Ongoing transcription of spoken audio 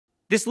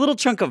This little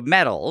chunk of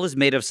metal is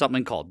made of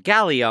something called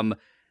gallium,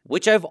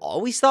 which I've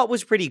always thought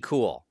was pretty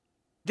cool.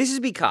 This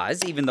is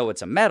because, even though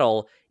it's a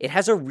metal, it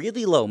has a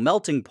really low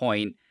melting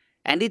point,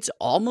 and it's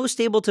almost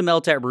able to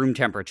melt at room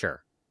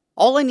temperature.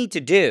 All I need to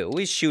do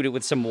is shoot it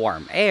with some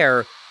warm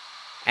air,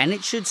 and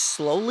it should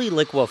slowly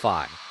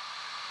liquefy.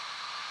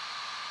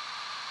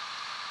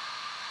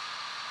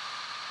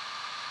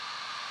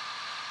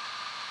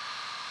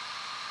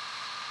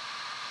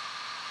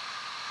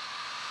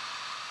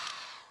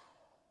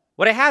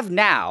 What I have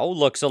now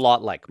looks a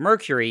lot like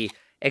mercury,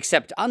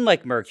 except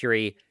unlike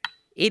mercury,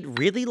 it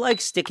really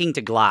likes sticking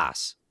to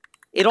glass.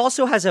 It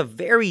also has a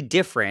very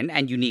different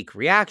and unique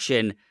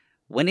reaction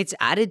when it's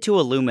added to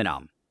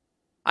aluminum.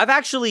 I've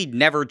actually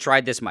never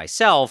tried this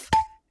myself,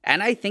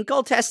 and I think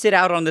I'll test it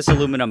out on this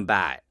aluminum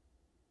bat.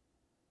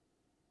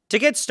 To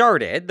get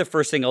started, the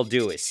first thing I'll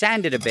do is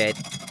sand it a bit,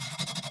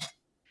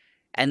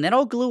 and then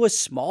I'll glue a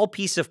small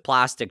piece of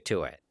plastic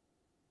to it.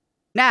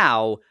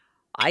 Now,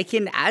 I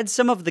can add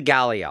some of the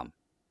gallium.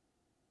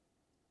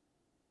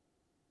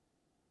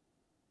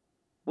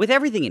 With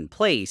everything in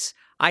place,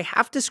 I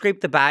have to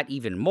scrape the bat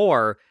even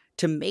more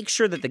to make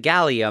sure that the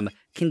gallium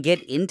can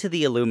get into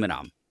the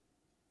aluminum.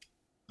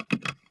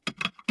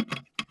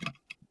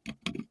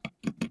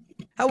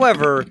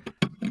 However,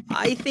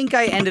 I think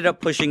I ended up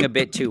pushing a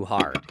bit too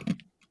hard.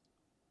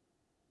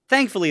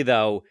 Thankfully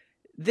though,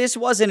 this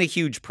wasn't a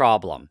huge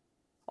problem.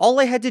 All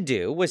I had to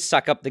do was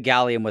suck up the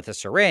gallium with a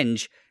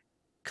syringe,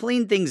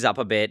 clean things up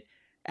a bit,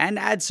 and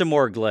add some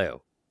more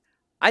glue.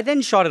 I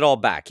then shot it all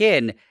back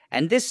in,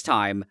 and this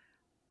time,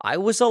 I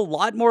was a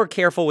lot more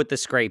careful with the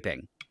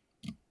scraping.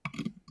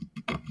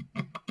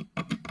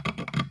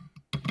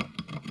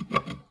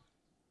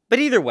 But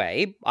either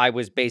way, I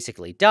was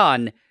basically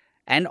done,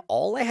 and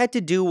all I had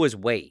to do was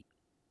wait.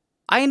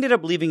 I ended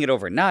up leaving it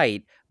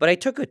overnight, but I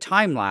took a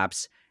time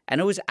lapse, and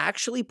it was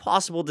actually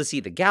possible to see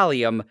the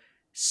gallium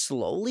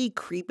slowly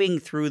creeping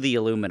through the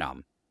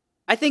aluminum.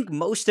 I think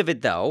most of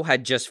it, though,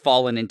 had just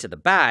fallen into the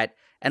bat,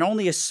 and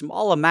only a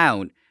small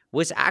amount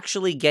was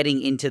actually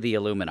getting into the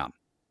aluminum.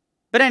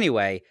 But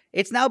anyway,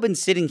 it's now been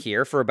sitting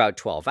here for about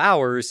 12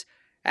 hours,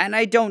 and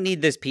I don't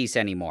need this piece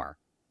anymore.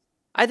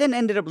 I then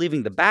ended up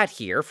leaving the bat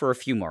here for a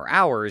few more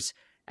hours,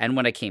 and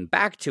when I came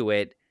back to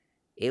it,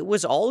 it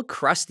was all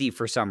crusty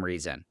for some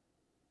reason.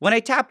 When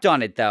I tapped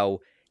on it, though,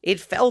 it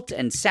felt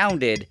and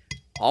sounded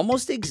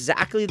almost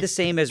exactly the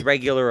same as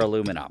regular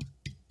aluminum.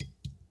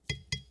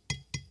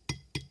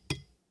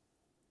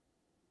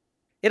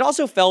 It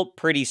also felt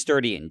pretty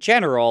sturdy in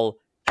general.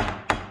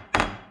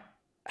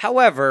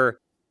 However,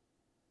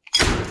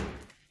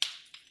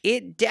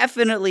 it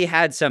definitely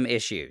had some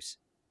issues.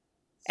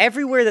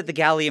 Everywhere that the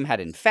gallium had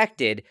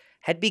infected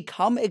had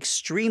become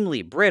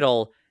extremely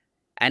brittle,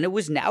 and it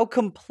was now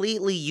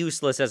completely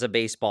useless as a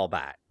baseball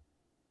bat.